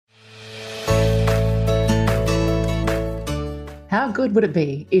How good would it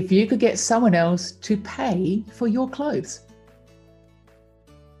be if you could get someone else to pay for your clothes?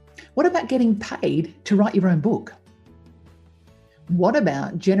 What about getting paid to write your own book? What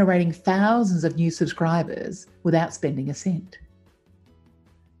about generating thousands of new subscribers without spending a cent?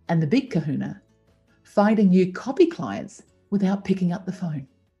 And the big kahuna, finding new copy clients without picking up the phone.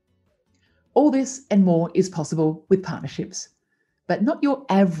 All this and more is possible with partnerships, but not your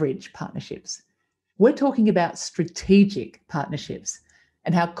average partnerships. We're talking about strategic partnerships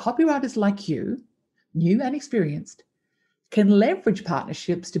and how copywriters like you, new and experienced, can leverage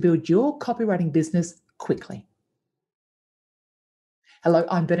partnerships to build your copywriting business quickly. Hello,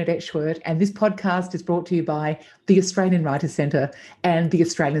 I'm Bernadette Schwerdt, and this podcast is brought to you by the Australian Writers Centre and the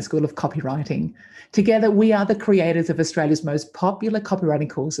Australian School of Copywriting. Together, we are the creators of Australia's most popular copywriting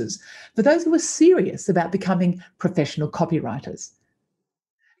courses for those who are serious about becoming professional copywriters.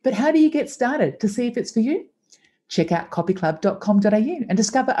 But how do you get started to see if it's for you? Check out copyclub.com.au and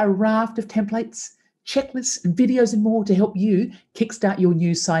discover a raft of templates, checklists, and videos and more to help you kickstart your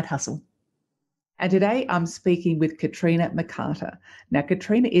new side hustle. And today I'm speaking with Katrina McCarter. Now,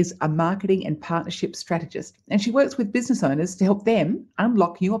 Katrina is a marketing and partnership strategist, and she works with business owners to help them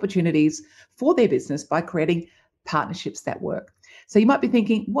unlock new opportunities for their business by creating partnerships that work. So you might be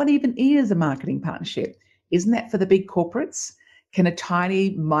thinking, what even is a marketing partnership? Isn't that for the big corporates? Can a tiny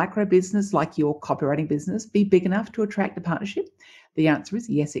micro business like your copywriting business be big enough to attract a partnership? The answer is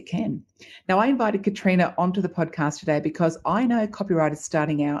yes, it can. Now, I invited Katrina onto the podcast today because I know copywriters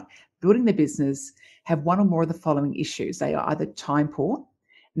starting out, building their business, have one or more of the following issues. They are either time poor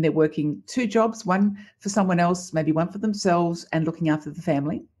and they're working two jobs, one for someone else, maybe one for themselves and looking after the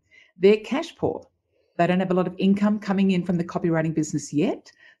family. They're cash poor. They don't have a lot of income coming in from the copywriting business yet,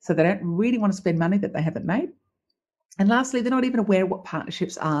 so they don't really want to spend money that they haven't made. And lastly, they're not even aware of what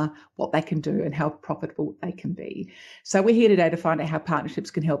partnerships are, what they can do, and how profitable they can be. So we're here today to find out how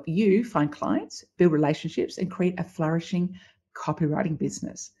partnerships can help you find clients, build relationships, and create a flourishing copywriting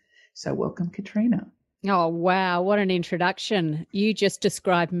business. So welcome, Katrina. Oh, wow. What an introduction. You just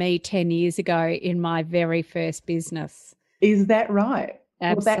described me 10 years ago in my very first business. Is that right?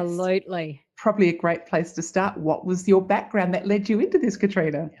 Absolutely. Well, probably a great place to start. What was your background that led you into this,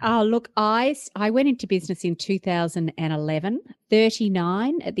 Katrina? Oh, look, I went into business in 2011,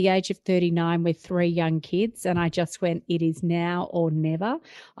 39, at the age of 39 with three young kids. And I just went, it is now or never.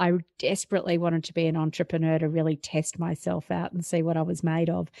 I desperately wanted to be an entrepreneur to really test myself out and see what I was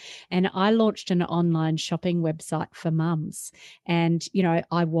made of. And I launched an online shopping website for mums. And, you know,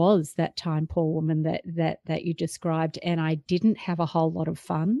 I was that time poor woman that you described, and I didn't have a whole lot of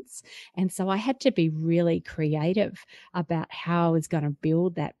funds. And so I had to be really creative about how I was going to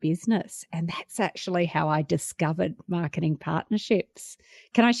build that business. And that's actually how I discovered marketing partnerships.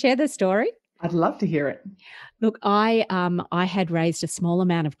 Can I share the story? I'd love to hear it. Look, I had raised a small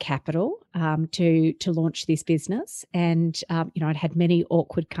amount of capital to launch this business, and I'd had many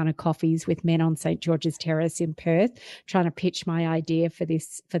awkward kind of coffees with men on St. George's Terrace in Perth, trying to pitch my idea for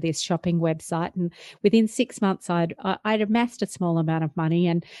this shopping website. And within 6 months, I'd amassed a small amount of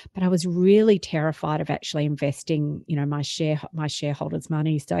money, but I was really terrified of actually investing, my shareholders'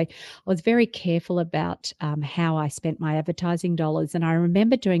 money. So I was very careful about how I spent my advertising dollars. And I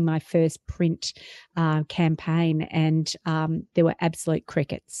remember doing my first print campaign, and there were absolute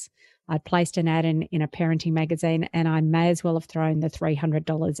crickets. I'd placed an ad in a parenting magazine, and I may as well have thrown the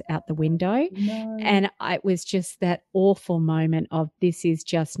 $300 out the window. No. And it was just that awful moment of, this is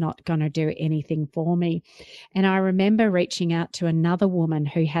just not going to do anything for me. And I remember reaching out to another woman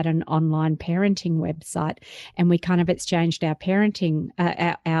who had an online parenting website, and we kind of exchanged our parenting,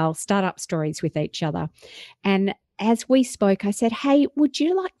 our startup stories with each other. And as we spoke, I said, hey, would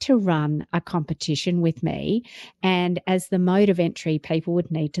you like to run a competition with me? And as the mode of entry, people would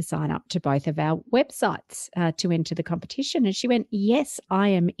need to sign up to both of our websites to enter the competition. And she went, yes, I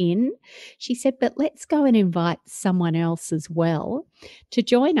am in. She said, but let's go and invite someone else as well to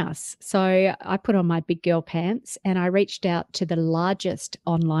join us. So I put on my big girl pants and I reached out to the largest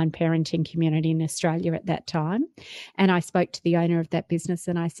online parenting community in Australia at that time. And I spoke to the owner of that business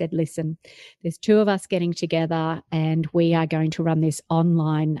and I said, listen, there's two of us getting together, and we are going to run this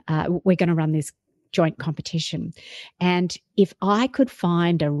online, we're going to run this joint competition. And if I could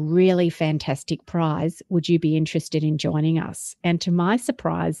find a really fantastic prize, would you be interested in joining us? And to my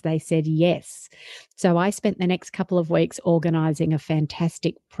surprise, they said yes. So I spent the next couple of weeks organising a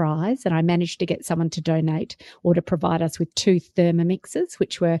fantastic prize, and I managed to get someone to donate or to provide us with 2 Thermomixes,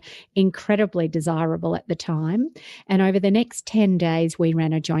 which were incredibly desirable at the time. And over the next 10 days, we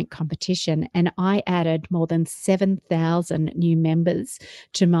ran a joint competition, and I added more than 7,000 new members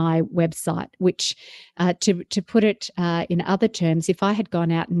to my website, which to put it in other terms, if I had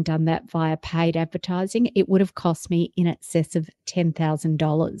gone out and done that via paid advertising, it would have cost me in excess of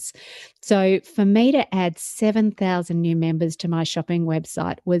 $10,000. So for me to add 7,000 new members to my shopping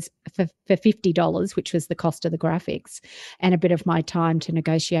website was for $50, which was the cost of the graphics and a bit of my time to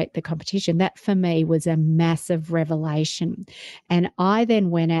negotiate the competition. That for me was a massive revelation. And I then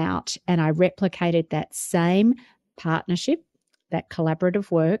went out and I replicated that same partnership, that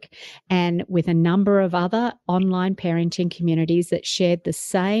collaborative work, and with a number of other online parenting communities that shared the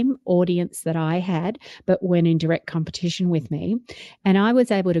same audience that I had, but went in direct competition with me. And I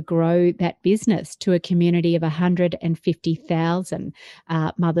was able to grow that business to a community of 150,000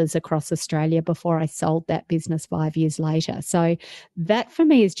 mothers across Australia before I sold that business 5 years later. So that for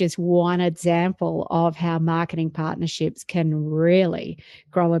me is just one example of how marketing partnerships can really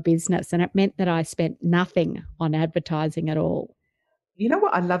grow a business. And it meant that I spent nothing on advertising at all. You know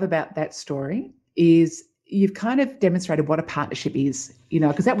what I love about that story is you've kind of demonstrated what a partnership is,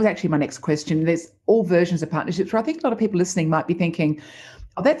 because that was actually my next question. There's all versions of partnerships where I think a lot of people listening might be thinking,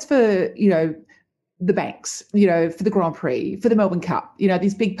 oh, that's for, the banks, for the Grand Prix, for the Melbourne Cup,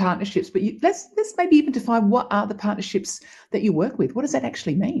 these big partnerships. But let's maybe even define what are the partnerships that you work with. What does that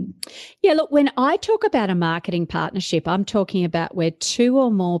actually mean? Yeah, look, when I talk about a marketing partnership, I'm talking about where 2 or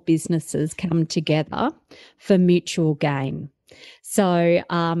more businesses come together for mutual gain. So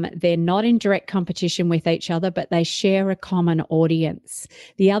they're not in direct competition with each other, but they share a common audience.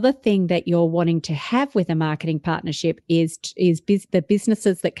 The other thing that you're wanting to have with a marketing partnership is the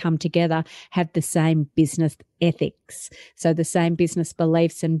businesses that come together have the same business ethics, so the same business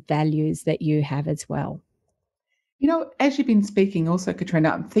beliefs and values that you have as well. As you've been speaking also,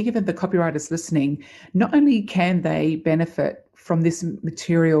 Katrina, I'm thinking of the copywriters listening. Not only can they benefit from this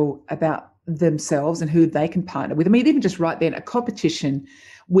material about themselves and who they can partner with. I mean, even just right then, a competition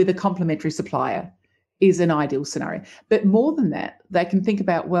with a complementary supplier is an ideal scenario. But more than that, they can think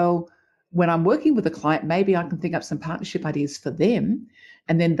about, well, when I'm working with a client, maybe I can think up some partnership ideas for them.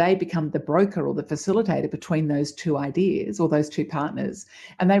 And then they become the broker or the facilitator between those 2 ideas or those 2 partners.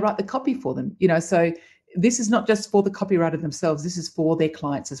 And they write the copy for them. So this is not just for the copywriter themselves, this is for their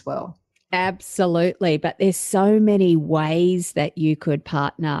clients as well. Absolutely. But there's so many ways that you could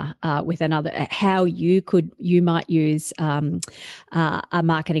partner with another, how you might use a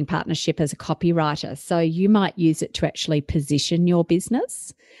marketing partnership as a copywriter. So you might use it to actually position your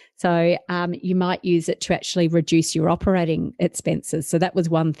business. So you might use it to actually reduce your operating expenses. So that was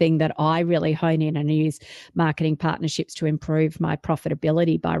one thing that I really hone in and use marketing partnerships to improve my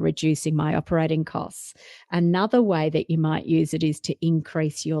profitability by reducing my operating costs. Another way that you might use it is to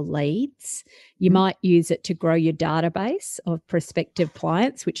increase your leads. You might use it to grow your database of prospective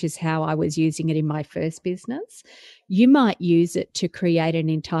clients, which is how I was using it in my first business. You might use it to create an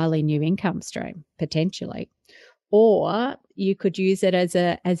entirely new income stream, potentially. Or you could use it as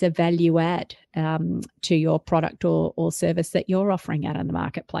a value add to your product or service that you're offering out in the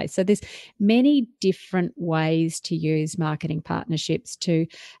marketplace. So there's many different ways to use marketing partnerships to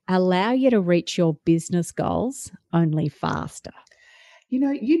allow you to reach your business goals only faster.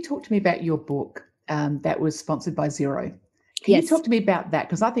 You talked to me about your book that was sponsored by Xero. Can you talk to me about that?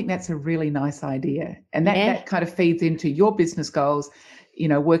 Because I think that's a really nice idea. And that kind of feeds into your business goals,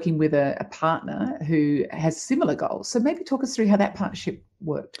 working with a partner who has similar goals. So maybe talk us through how that partnership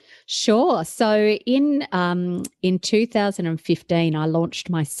worked. Sure. So in 2015, I launched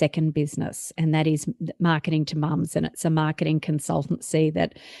my second business, and that is Marketing to Mums. And it's a marketing consultancy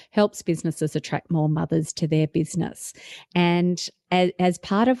that helps businesses attract more mothers to their business. And as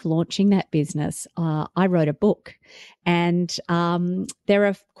part of launching that business, I wrote a book. And there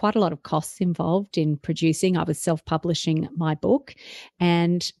are quite a lot of costs involved in producing. I was self-publishing my book,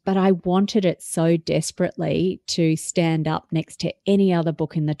 but I wanted it so desperately to stand up next to any other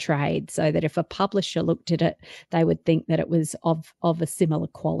book in the trade, so that if a publisher looked at it, they would think that it was of a similar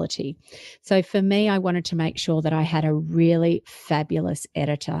quality. So for me, I wanted to make sure that I had a really fabulous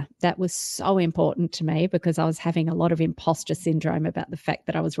editor. That was so important to me because I was having a lot of imposter syndrome about the fact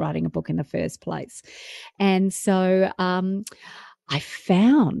that I was writing a book in the first place. And so I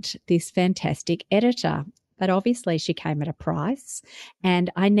found this fantastic editor, but obviously she came at a price, and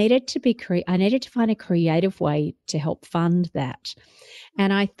I needed to find a creative way to help fund that.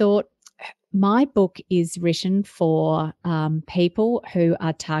 And I thought, my book is written for people who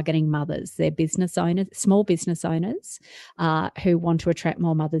are targeting mothers. They're business owners, small business owners who want to attract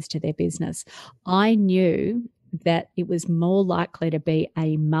more mothers to their business. I knew that it was more likely to be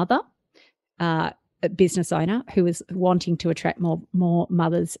a mother, a business owner who was wanting to attract more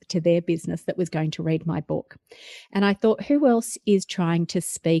mothers to their business that was going to read my book. And I thought, who else is trying to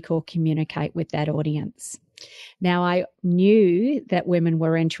speak or communicate with that audience? Now, I knew that women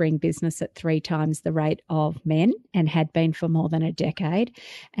were entering business at 3 times the rate of men and had been for more than a decade.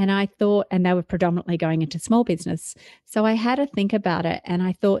 And I thought, and they were predominantly going into small business. So I had to think about it. And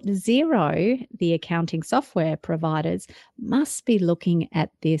I thought Xero, the accounting software providers, must be looking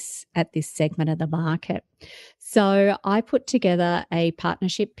at this segment of the market. So I put together a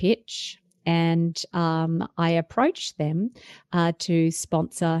partnership pitch, and I approached them to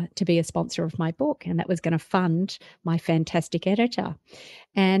be a sponsor of my book, and that was going to fund my fantastic editor.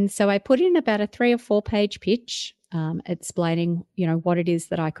 And so I put in about a 3 or 4 page pitch, explaining, what it is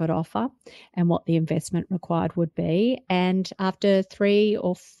that I could offer and what the investment required would be. And after 3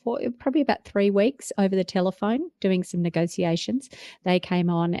 or 4, probably about 3 weeks over the telephone, doing some negotiations, they came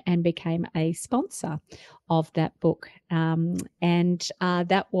on and became a sponsor of that book. There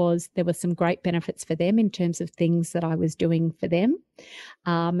were some great benefits for them in terms of things that I was doing for them.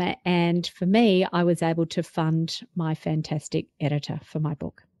 And for me, I was able to fund my fantastic editor for my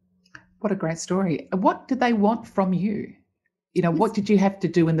book. What a great story. What did they want from you? What did you have to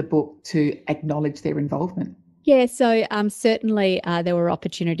do in the book to acknowledge their involvement? Yeah, so certainly there were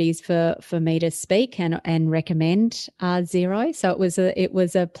opportunities for me to speak and recommend Xero. So it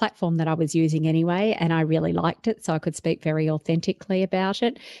was a platform that I was using anyway, and I really liked it, so I could speak very authentically about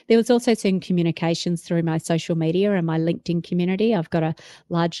it. There was also some communications through my social media and my LinkedIn community. I've got a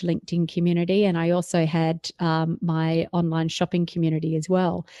large LinkedIn community, and I also had my online shopping community as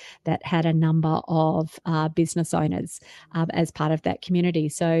well that had a number of business owners as part of that community.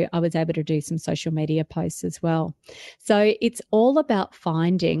 So I was able to do some social media posts as well. So it's all about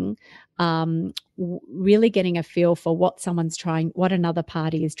finding, really getting a feel for what another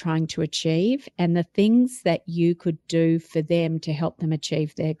party is trying to achieve, and the things that you could do for them to help them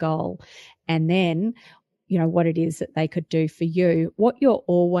achieve their goal. And then, what it is that they could do for you. What you're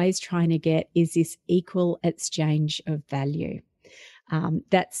always trying to get is this equal exchange of value.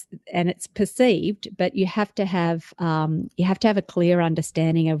 It's perceived, but you have to have a clear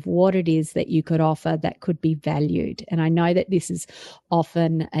understanding of what it is that you could offer that could be valued. And I know that this is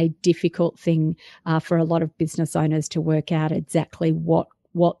often a difficult thing for a lot of business owners to work out exactly what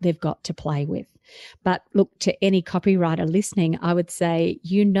they've got to play with. But look, to any copywriter listening, I would say,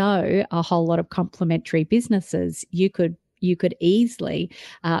 a whole lot of complementary businesses. You could easily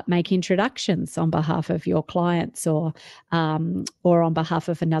make introductions on behalf of your clients or on behalf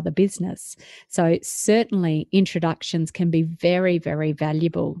of another business. So certainly introductions can be very, very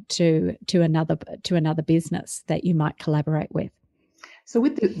valuable to another business that you might collaborate with. So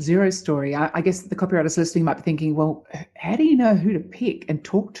with the Xero story, I guess the copywriters listening might be thinking, well, how do you know who to pick and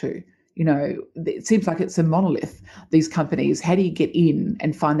talk to? It seems like it's a monolith, these companies. How do you get in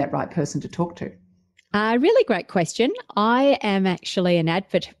and find that right person to talk to? Really great question. I am actually an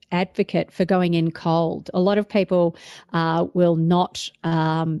advocate for going in cold. A lot of people will not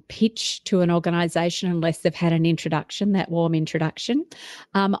pitch to an organisation unless they've had an introduction, that warm introduction.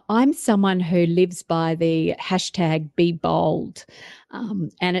 I'm someone who lives by the hashtag be bold.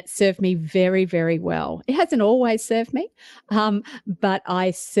 And it served me very, very well. It hasn't always served me, but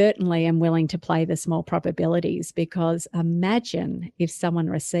I certainly am willing to play the small probabilities, because imagine if someone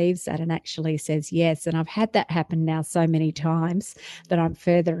receives that and actually says yes. And I've had that happen now so many times that I'm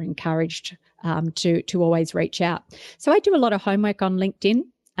further encouraged to always reach out. So I do a lot of homework on LinkedIn.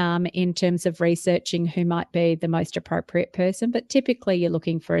 In terms of researching who might be the most appropriate person, but typically you're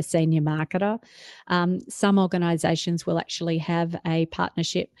looking for a senior marketer. Some organisations will actually have a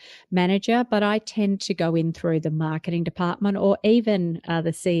partnership manager, but I tend to go in through the marketing department, or even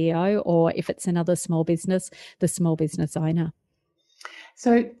the CEO, or if it's another small business, the small business owner.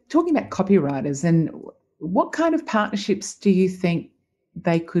 So talking about copywriters, and what kind of partnerships do you think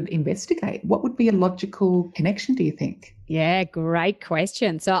they could investigate? What would be a logical connection, do you think? Yeah, great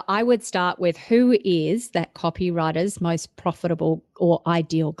question. So I would start with, who is that copywriter's most profitable or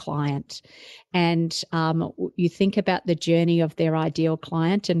ideal client? And you think about the journey of their ideal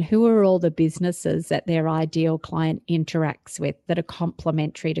client, and who are all the businesses that their ideal client interacts with that are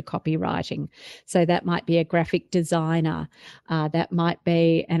complementary to copywriting. So that might be a graphic designer, that might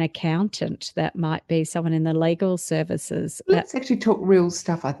be an accountant, that might be someone in the legal services. Let's actually talk real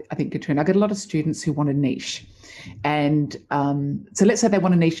stuff, I think, Katrina. I get a lot of students who want a niche. And so let's say they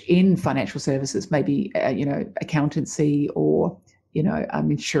want a niche in financial services, maybe, accountancy or,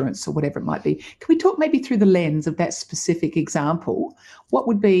 insurance or whatever it might be. Can we talk maybe through the lens of that specific example? What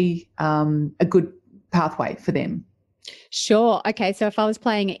would be a good pathway for them? Sure. Okay. So if I was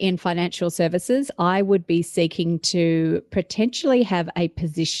playing in financial services, I would be seeking to potentially have a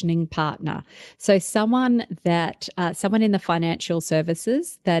positioning partner. So someone in the financial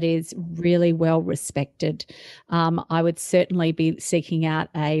services that is really well respected. I would certainly be seeking out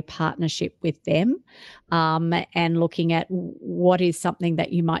a partnership with them, and looking at what is something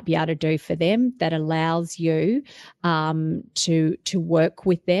that you might be able to do for them that allows you to work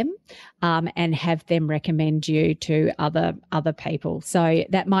with them, and have them recommend you to other people. So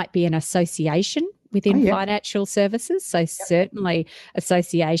that might be an association within financial services. So certainly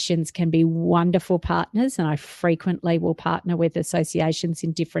associations can be wonderful partners, and I frequently will partner with associations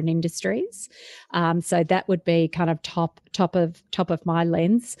in different industries. So that would be kind of top of my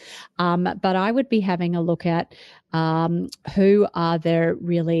lens. But I would be having a look at who are the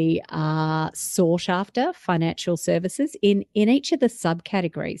really sought after financial services in each of the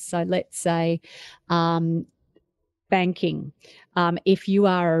subcategories. So let's say banking. If you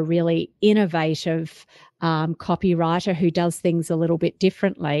are a really innovative copywriter who does things a little bit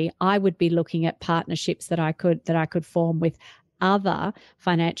differently, I would be looking at partnerships that I could form with other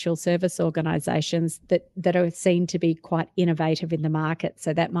financial service organisations that are seen to be quite innovative in the market.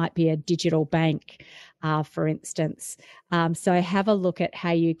 So that might be a digital bank, for instance. So have a look at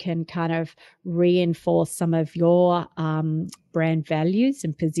how you can kind of reinforce some of your brand values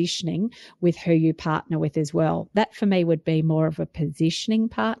and positioning with who you partner with as well. That for me would be more of a positioning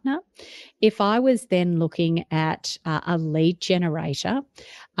partner. If I was then looking at a lead generator,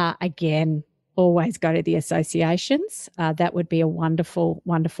 again, always go to the associations. That would be a wonderful,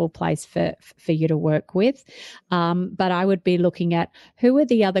 wonderful place for you to work with. But I would be looking at who are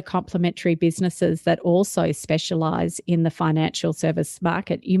the other complementary businesses that also specialise in the financial service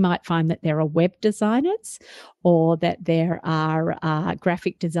market. You might find that there are web designers or that there are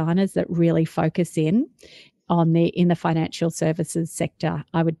graphic designers that really focus in the financial services sector.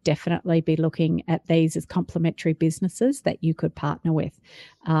 I would definitely be looking at these as complementary businesses that you could partner with.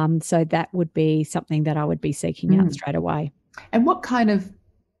 So that would be something that I would be seeking out straight away. And what kind of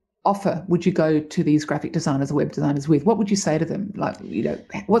offer would you go to these graphic designers or web designers with? What would you say to them? Like,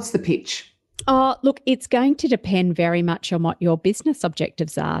 what's the pitch? Oh, look, it's going to depend very much on what your business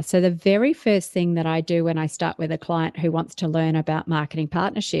objectives are. So the very first thing that I do when I start with a client who wants to learn about marketing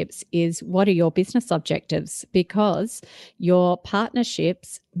partnerships is, what are your business objectives? Because your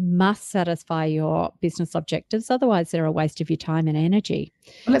partnerships must satisfy your business objectives. Otherwise, they're a waste of your time and energy.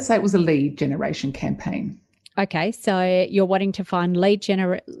 Well, let's say it was a lead generation campaign. Okay, so you're wanting to find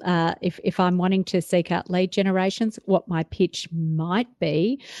if I'm wanting to seek out lead generations, what my pitch might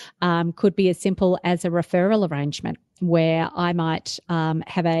be could be as simple as a referral arrangement, where I might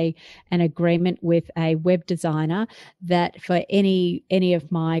have an agreement with a web designer that for any of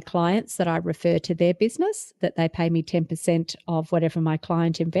my clients that I refer to their business, that they pay me 10% of whatever my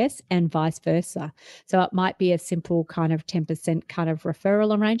client invests, and vice versa. So it might be a simple kind of 10% kind of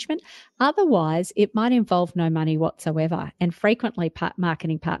referral arrangement. Otherwise, it might involve no money whatsoever. And frequently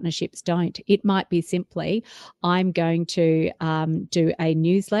marketing partnerships don't. It might be simply, I'm going to do a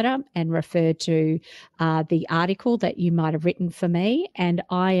newsletter and refer to the article that you might have written for me. And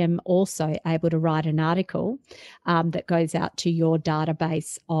I am also able to write an article that goes out to your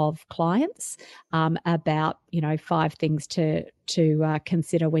database of clients about, 5 things to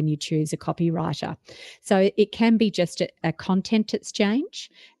consider when you choose a copywriter. So it can be just a content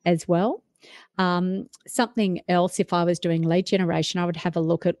exchange as well. Something else, if I was doing lead generation, I would have a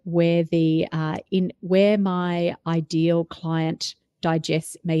look at where where my ideal client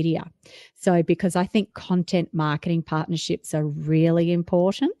digests media. So because I think content marketing partnerships are really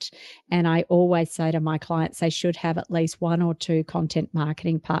important, and I always say to my clients they should have at least 1 or 2 content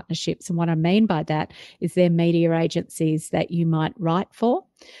marketing partnerships. And what I mean by that is they're media agencies that you might write for,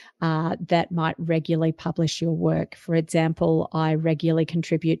 that might regularly publish your work. For example, I regularly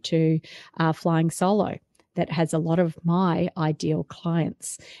contribute to Flying Solo, that has a lot of my ideal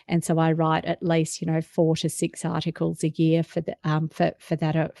clients, and so I write at least 4 to 6 articles a year for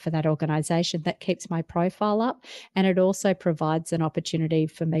that organisation. That keeps my profile up, and it also provides an opportunity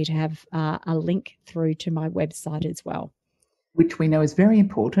for me to have a link through to my website as well, which we know is very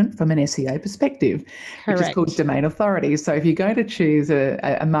important from an SEO perspective. Correct. Which is called domain authority. So if you're going to choose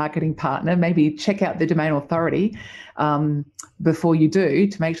a marketing partner, maybe check out the domain authority before you do,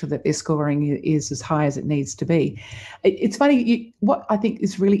 to make sure that their scoring is as high as it needs to be. It's funny, what I think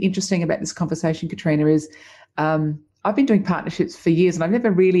is really interesting about this conversation, Katrina, is I've been doing partnerships for years, and I've never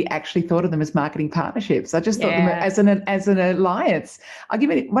really actually thought of them as marketing partnerships. I just thought them as an alliance. I'll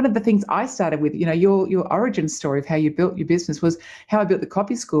give you one of the things I started with. Your origin story of how you built your business was how I built the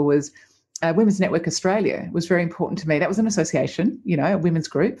Copy School. Was Women's Network Australia was very important to me. That was an association, a women's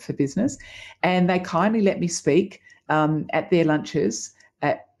group for business, and they kindly let me speak at their lunches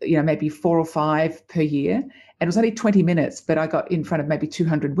at maybe 4 or 5 per year. And it was only 20 minutes, but I got in front of maybe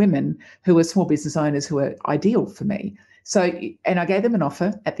 200 women who were small business owners who were ideal for me. So, and I gave them an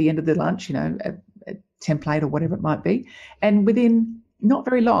offer at the end of the lunch, a template or whatever it might be. And within not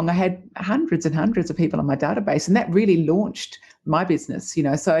very long, I had hundreds and hundreds of people on my database, and that really launched my business.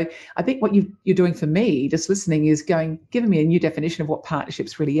 So I think what you're doing for me, just listening, is giving me a new definition of what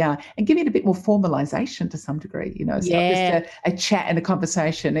partnerships really are, and giving it a bit more formalization to some degree. It's not just a chat and a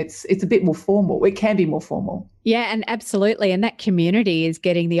conversation. It's a bit more formal. It can be more formal. Yeah, and absolutely. And that community is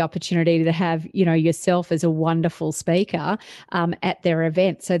getting the opportunity to have, yourself as a wonderful speaker at their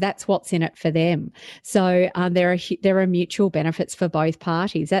event. So that's what's in it for them. So there are mutual benefits for both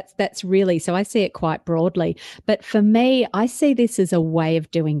parties. That's really, so I see it quite broadly. But for me, I see this as a way of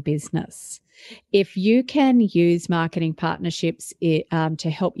doing business. If you can use marketing partnerships to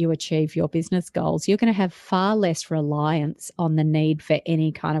help you achieve your business goals, you're going to have far less reliance on the need for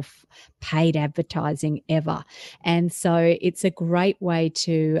any kind of paid advertising ever. And so it's a great way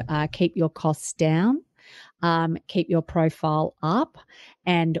to keep your costs down, keep your profile up,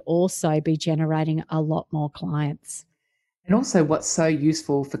 and also be generating a lot more clients. And also what's so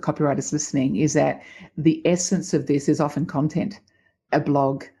useful for copywriters listening is that the essence of this is often content, a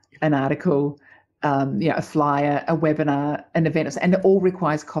blog, an article, a flyer, a webinar, an event, and it all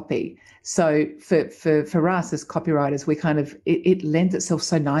requires copy. So for us as copywriters, we kind of, it lends itself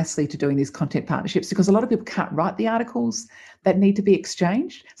so nicely to doing these content partnerships, because a lot of people can't write the articles that need to be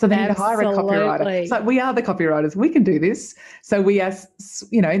exchanged. So they need to hire a copywriter. So we are the copywriters. We can do this. So we are,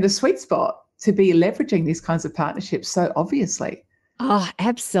 in the sweet spot to be leveraging these kinds of partnerships so obviously. Oh,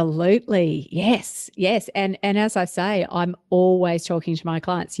 absolutely. Yes. And as I say, I'm always talking to my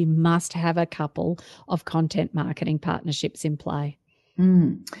clients, you must have a couple of content marketing partnerships in play.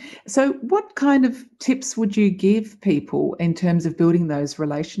 So what kind of tips would you give people in terms of building those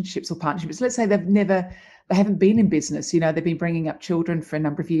relationships or partnerships? Let's say they haven't been in business, they've been bringing up children for a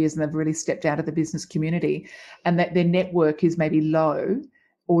number of years and they've really stepped out of the business community, and that their network is maybe low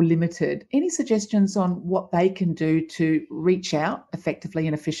or limited. Any suggestions on what they can do to reach out effectively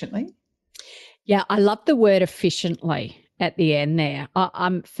and efficiently? Yeah, I love the word efficiently at the end there.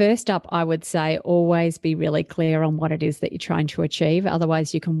 First up, I would say always be really clear on what it is that you're trying to achieve.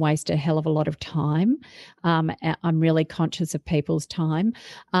 Otherwise, you can waste a hell of a lot of time. I'm really conscious of people's time.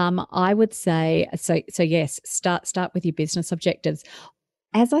 I would say, so yes, start with your business objectives.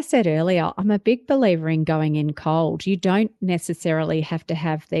 As I said earlier, I'm a big believer in going in cold. You don't necessarily have to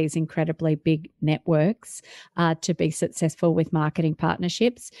have these incredibly big networks to be successful with marketing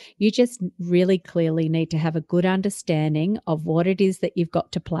partnerships. You just really clearly need to have a good understanding of what it is that you've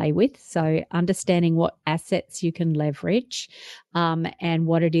got to play with. So understanding what assets you can leverage and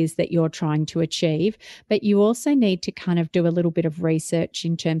what it is that you're trying to achieve. But you also need to kind of do a little bit of research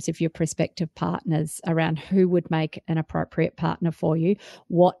in terms of your prospective partners around who would make an appropriate partner for you,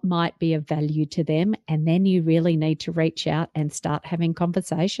 what might be of value to them, and then you really need to reach out and start having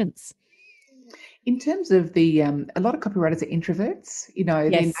conversations. In terms of a lot of copywriters are introverts.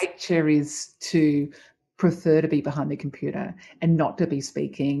 Yes. Their nature is to prefer to be behind the computer and not to be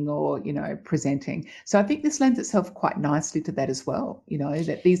speaking or, presenting. So I think this lends itself quite nicely to that as well,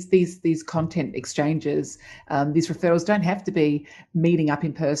 that these content exchanges, these referrals don't have to be meeting up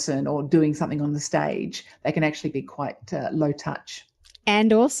in person or doing something on the stage. They can actually be quite low touch.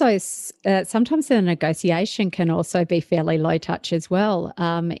 And also sometimes the negotiation can also be fairly low touch as well.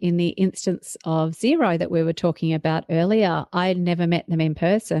 In the instance of Xero that we were talking about earlier, I never met them in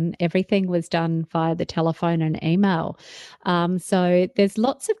person. Everything was done via the telephone and email. So there's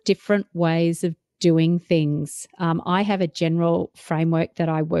lots of different ways of doing things. I have a general framework that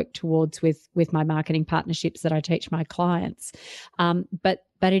I work towards with my marketing partnerships that I teach my clients.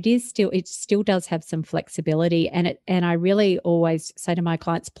 But it still does have some flexibility, and I really always say to my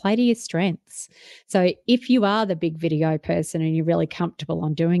clients, play to your strengths. So if you are the big video person and you're really comfortable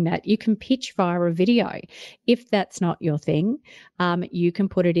on doing that, you can pitch via a video. If that's not your thing, you can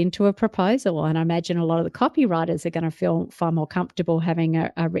put it into a proposal. And I imagine a lot of the copywriters are going to feel far more comfortable having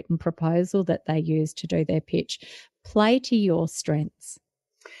a written proposal that they use to do their pitch. Play to your strengths.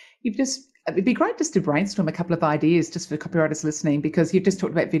 It'd be great just to brainstorm a couple of ideas just for copywriters listening, because you've just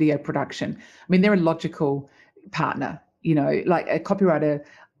talked about video production. I mean, they're a logical partner, like a copywriter.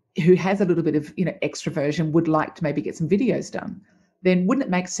 who has a little bit of, extroversion would like to maybe get some videos done, then wouldn't it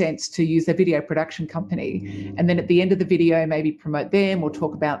make sense to use a video production company and then at the end of the video maybe promote them or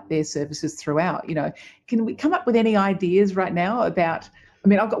talk about their services throughout? Can we come up with any ideas right now about,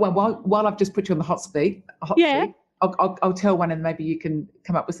 I've got one while I've just put you on the hot seat, I'll tell one and maybe you can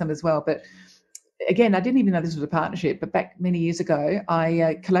come up with some as well. But again, I didn't even know this was a partnership, but back many years ago,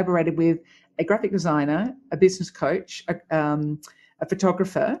 I collaborated with a graphic designer, a business coach, a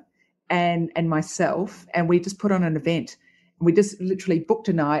photographer, and myself, and we just put on an event. We just literally booked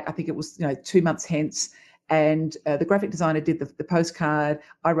a night. I think it was 2 months hence, and the graphic designer did the postcard.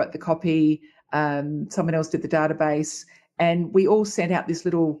 I wrote the copy. Someone else did the database, and we all sent out this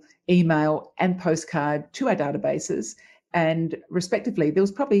little email and postcard to our databases. And respectively, there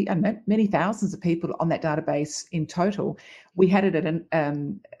was probably, I don't know, many thousands of people on that database in total. We had it at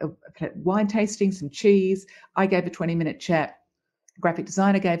a wine tasting, some cheese. I gave a 20-minute chat. Graphic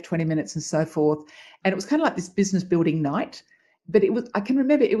designer gave 20 minutes and so forth. And it was kind of like this business building night. But I can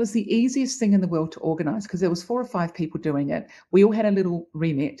remember it was the easiest thing in the world to organize because there was 4 or 5 people doing it. We all had a little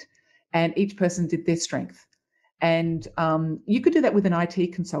remit and each person did their strength. And you could do that with an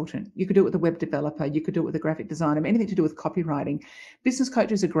IT consultant. You could do it with a web developer. You could do it with a graphic designer, anything to do with copywriting. Business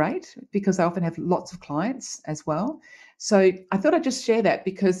coaches are great because they often have lots of clients as well. So I thought I'd just share that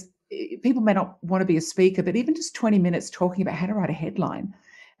because people may not want to be a speaker, but even just 20 minutes talking about how to write a headline.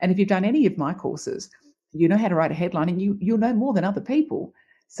 And if you've done any of my courses, you know how to write a headline and you'll know more than other people.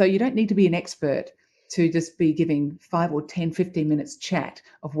 So you don't need to be an expert to just be giving 5 or 10, 15 minutes chat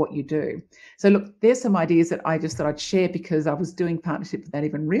of what you do. So look, there's some ideas that I just thought I'd share because I was doing partnership without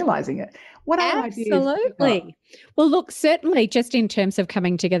even realizing it. What other ideas? Absolutely. Well, look, certainly just in terms of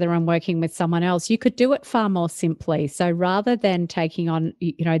coming together and working with someone else, you could do it far more simply. So rather than taking on,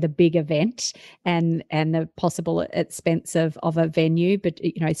 the big event and the possible expense of a venue, but,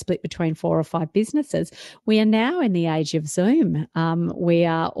 split between 4 or 5 businesses, we are now in the age of Zoom. We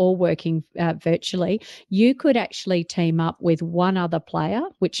are all working virtually. You could actually team up with one other player,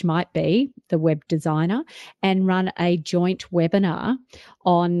 which might be the web designer, and run a joint webinar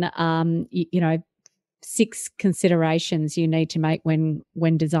on, 6 considerations you need to make when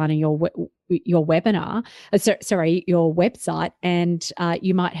designing your webinar, your website, and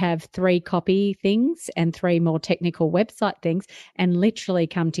you might have 3 copy things and 3 more technical website things, and literally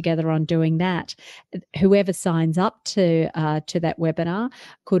come together on doing that. Whoever signs up to that webinar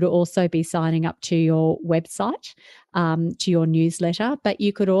could also be signing up to your website, to your newsletter, but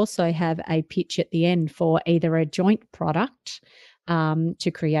you could also have a pitch at the end for either a joint product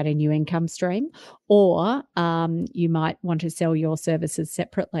to create a new income stream, or you might want to sell your services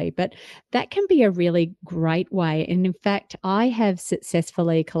separately. But that can be a really great way. And in fact, I have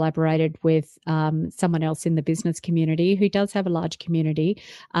successfully collaborated with someone else in the business community who does have a large community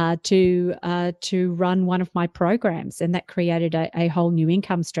to run one of my programs. And that created a whole new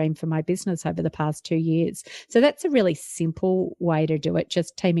income stream for my business over the past 2 years. So that's a really simple way to do it,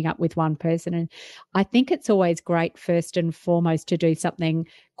 just teaming up with one person. And I think it's always great, first and foremost, to do something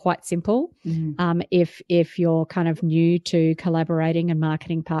quite simple. If you're kind of new to collaborating and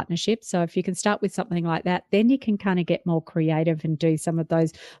marketing partnerships. So if you can start with something like that, then you can kind of get more creative and do some of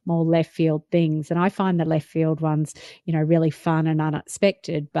those more left field things. And I find the left field ones, really fun and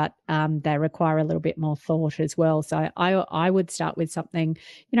unexpected, but they require a little bit more thought as well. So I would start with something,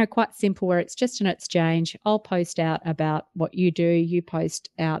 quite simple, where it's just an exchange. I'll post out about what you do. You post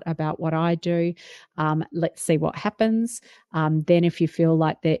out about what I do. Let's see what happens. Then if you feel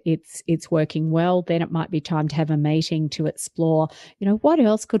like that it's working well, then it might be time to have a meeting to explore, what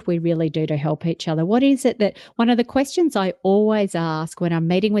else could we really do to help each other? What is it that one of the questions I always ask when I'm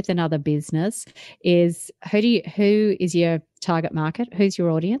meeting with another business is who is your target market? Who's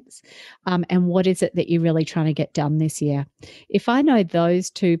your audience? And what is it that you're really trying to get done this year? If I know those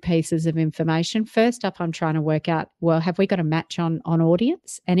 2 pieces of information, first up, I'm trying to work out, well, have we got a match on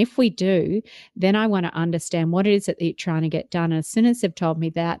audience? And if we do, then I want to understand what is it that you're trying to get done. And as soon as they've told me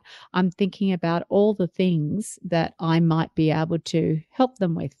that, I'm thinking about all the things that I might be able to help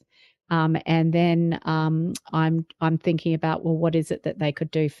them with. And then I'm thinking about, well, what is it that they could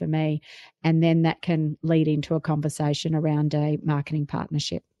do for me? And then that can lead into a conversation around a marketing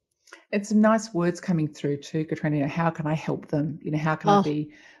partnership. It's some nice words coming through too, Katrina. How can I help them? How can I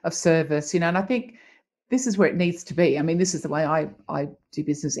be of service? And I think this is where it needs to be. I mean, this is the way I do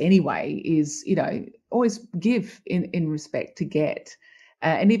business anyway, is, always give in respect to get.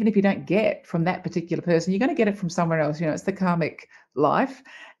 And even if you don't get from that particular person, you're going to get it from somewhere else. It's the karmic life.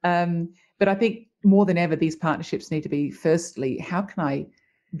 But I think more than ever, these partnerships need to be, firstly, how can I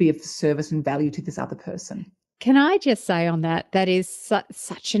be of service and value to this other person? Can I just say on that, that is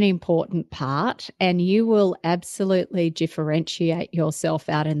such an important part, and you will absolutely differentiate yourself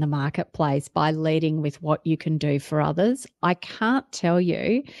out in the marketplace by leading with what you can do for others. I can't tell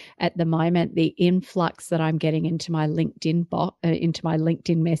you at the moment the influx that I'm getting into my into my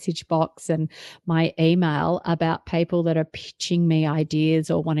LinkedIn message box and my email about people that are pitching me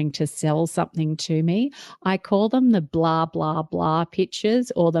ideas or wanting to sell something to me. I call them the blah, blah, blah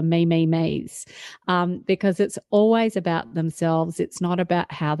pitches or the me's. Because it's always about themselves. It's not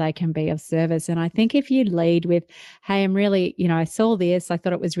about how they can be of service. And I think if you lead with, hey, I'm really, I saw this, I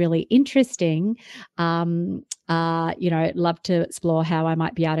thought it was really interesting, love to explore how I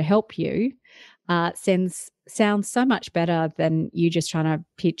might be able to help you, sounds so much better than you just trying to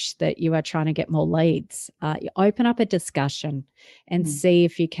pitch that you are trying to get more leads. You open up a discussion and see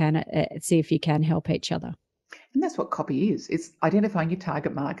if you can help each other. And that's what copy is. It's identifying your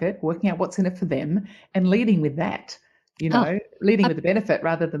target market, working out what's in it for them, and leading with that, leading with the benefit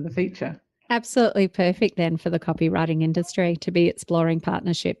rather than the feature. Absolutely perfect then for the copywriting industry to be exploring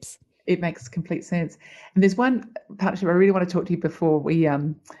partnerships. It makes complete sense. And there's one partnership I really want to talk to you before we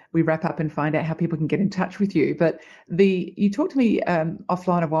wrap up and find out how people can get in touch with you. But you talked to me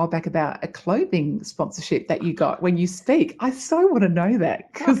offline a while back about a clothing sponsorship that you got when you speak. I so want to know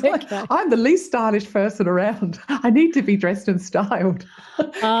that because I'm the least stylish person around. I need to be dressed and styled.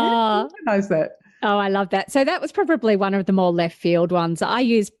 How do you organise that? Oh, I love that. So that was probably one of the more left field ones. I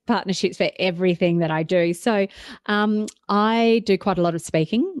use partnerships for everything that I do. So I do quite a lot of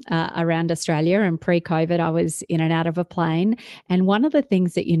speaking around Australia, and pre-COVID I was in and out of a plane. And one of the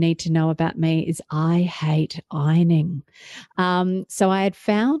things that you need to know about me is I hate ironing. So I had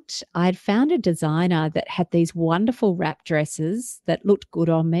found a designer that had these wonderful wrap dresses that looked good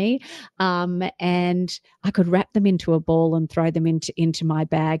on me, and I could wrap them into a ball and throw them into my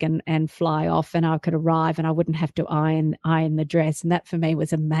bag and fly off, and I could arrive and I wouldn't have to iron the dress. And that for me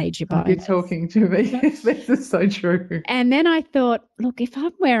was a major bonus. You're talking to me. This is so true. And then I thought, look, if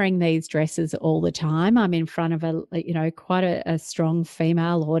I'm wearing these dresses all the time, I'm in front of quite a strong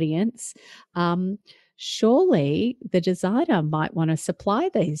female audience. Surely the designer might want to supply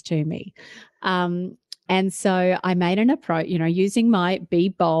these to me. And so I made an approach, using my be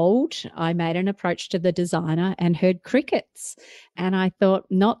bold, I made an approach to the designer and heard crickets. And I thought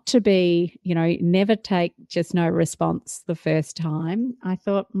not to be, never take just no response the first time. I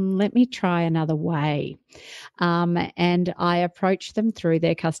thought, let me try another way. And I approached them through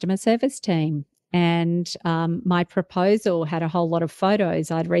their customer service team. And my proposal had a whole lot of photos.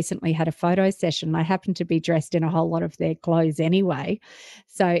 I'd recently had a photo session. I happened to be dressed in a whole lot of their clothes anyway.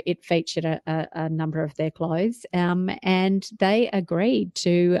 So it featured a number of their clothes. And they agreed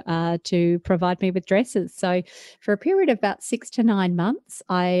to provide me with dresses. So for a period of about 6 to 9 months,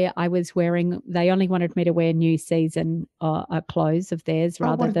 I was wearing, they only wanted me to wear new season clothes of theirs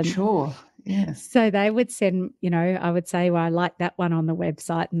rather than. Sure. Yes. So they would send, I would say, well, I like that one on the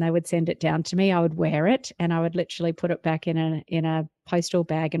website, and they would send it down to me. I would wear it and I would literally put it back in a postal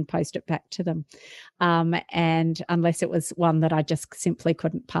bag and post it back to them. And unless it was one that I just simply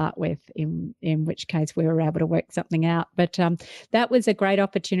couldn't part with, in which case we were able to work something out. But that was a great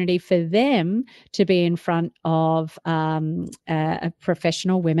opportunity for them to be in front of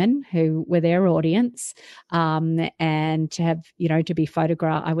professional women who were their audience, and to have, to be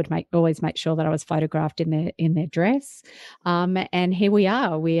photographed. I would always make sure that I was photographed in their dress. And here we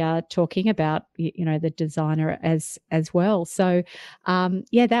are talking about, the designer as well. So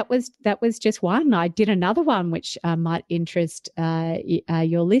that was just one. I did another one which might interest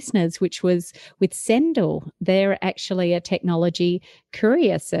your listeners, which was with Sendle. They're actually a technology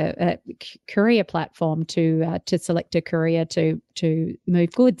courier platform to select a courier to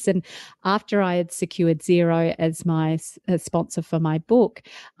move goods. And after I had secured Xero as my sponsor for my book,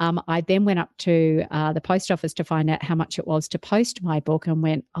 I then went up to the post office to find out how much it was to post my book, and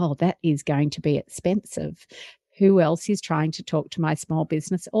went, oh, that is going to be expensive. Who else is trying to talk to my small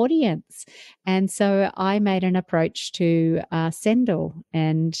business audience? And so I made an approach to Sendle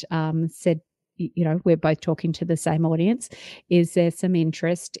and said, we're both talking to the same audience. Is there some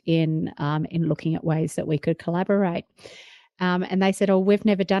interest in looking at ways that we could collaborate? And they said, oh, we've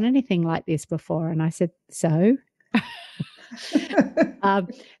never done anything like this before. And I said, so?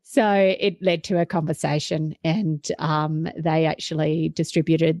 So it led to a conversation, and they actually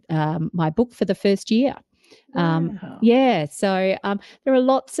distributed my book for the first year. Wow. Yeah. So there are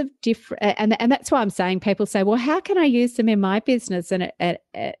lots of different, and that's why I'm saying, people say, well, how can I use them in my business? And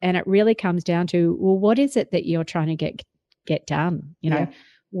it really comes down to, well, what is it that you're trying to get done?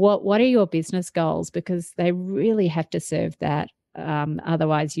 What are your business goals? Because they really have to serve that.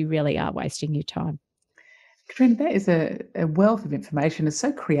 Otherwise you really are wasting your time. Katrina, that is a wealth of information. It's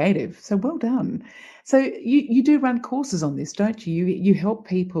so creative. So well done. So you do run courses on this, don't you? You help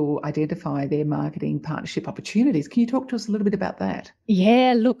people identify their marketing partnership opportunities. Can you talk to us a little bit about that?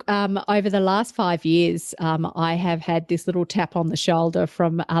 Yeah, look, over the last 5 years, I have had this little tap on the shoulder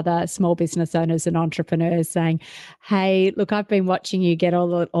from other small business owners and entrepreneurs saying, hey, look, I've been watching you get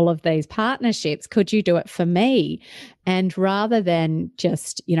all of these partnerships. Could you do it for me? And rather than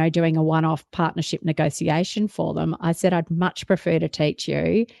just, doing a one-off partnership negotiation for them, I said, I'd much prefer to teach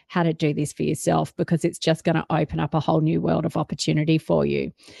you how to do this for yourself, because it's just going to open up a whole new world of opportunity for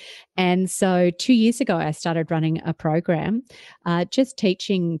you. And so 2 years ago, I started running a program, just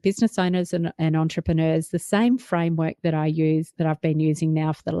teaching business owners and entrepreneurs the same framework that I've been using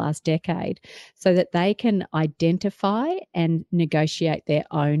now for the last decade, so that they can identify and negotiate their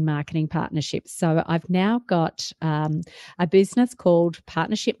own marketing partnerships. So I've now got a business called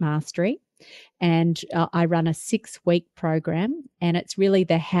Partnership Mastery. And I run a 6-week program, and it's really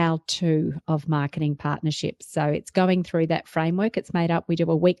the how-to of marketing partnerships. So it's going through that framework. It's made up, we do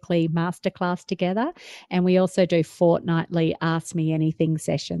a weekly masterclass together, and we also do fortnightly Ask Me Anything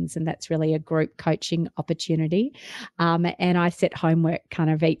sessions, and that's really a group coaching opportunity. And I set homework kind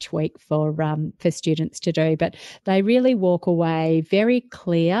of each week for students to do, but they really walk away very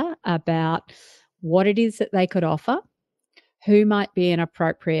clear about what it is that they could offer, who might be an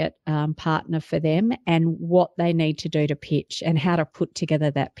appropriate partner for them, and what they need to do to pitch and how to put together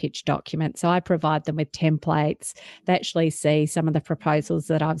that pitch document. So I provide them with templates. They actually see some of the proposals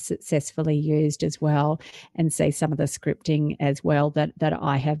that I've successfully used as well, and see some of the scripting as well that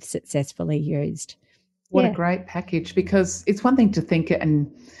I have successfully used. What a great package, because it's one thing to think it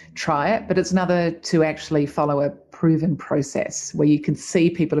and try it, but it's another to actually follow a proven process where you can see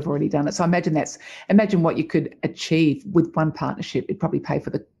people have already done it. So imagine what you could achieve with one partnership. It'd probably pay for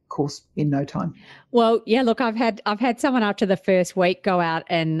the course in no time. Well, yeah, look, I've had someone after the first week go out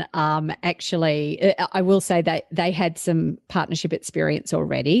and actually, I will say that they had some partnership experience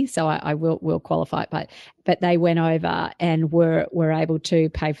already, so I will qualify it, but they went over and were able to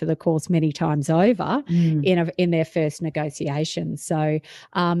pay for the course many times over in their first negotiation. So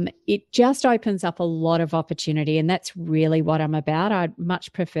it just opens up a lot of opportunity, and that's really what I'm about. I'd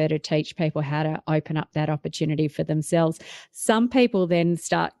much prefer to teach people how to open up that opportunity for themselves. Some people then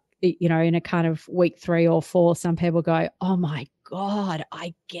start, in a kind of week 3 or 4, some people go, oh my God,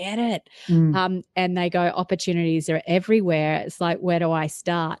 I get it. And they go, opportunities are everywhere. It's like, where do I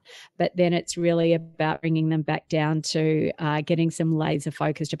start? But then it's really about bringing them back down to getting some laser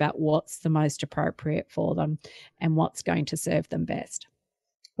focused about what's the most appropriate for them and what's going to serve them best.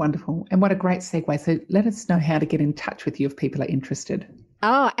 Wonderful. And what a great segue. So let us know how to get in touch with you if people are interested.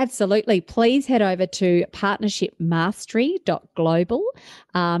 Oh, absolutely. Please head over to partnershipmastery.global,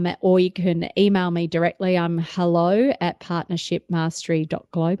 or you can email me directly. I'm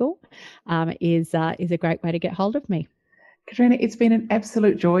hello@partnershipmastery.global is a great way to get hold of me. Katrina, it's been an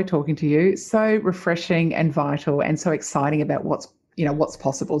absolute joy talking to you. So refreshing and vital, and so exciting about what's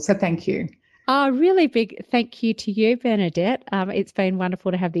possible. So thank you. Oh, really big thank you to you, Bernadette. It's been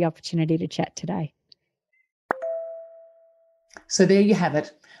wonderful to have the opportunity to chat today. So there you have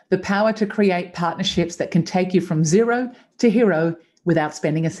it, the power to create partnerships that can take you from zero to hero without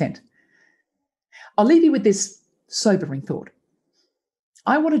spending a cent. I'll leave you with this sobering thought.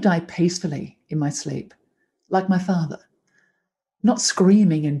 I want to die peacefully in my sleep, like my father, not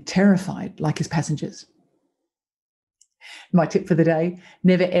screaming and terrified like his passengers. My tip for the day,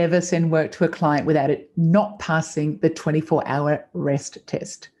 never ever send work to a client without it not passing the 24-hour rest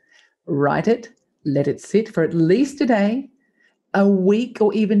test. Write it, let it sit for at least a day, a week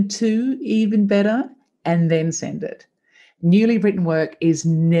or even 2, even better, and then send it. Newly written work is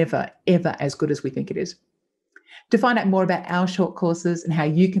never, ever as good as we think it is. To find out more about our short courses and how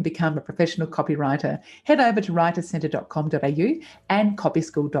you can become a professional copywriter, head over to writerscentre.com.au and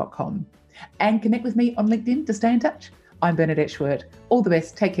copyschool.com. And connect with me on LinkedIn to stay in touch. I'm Bernadette Schwerdt. All the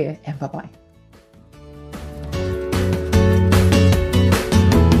best, take care, and bye-bye.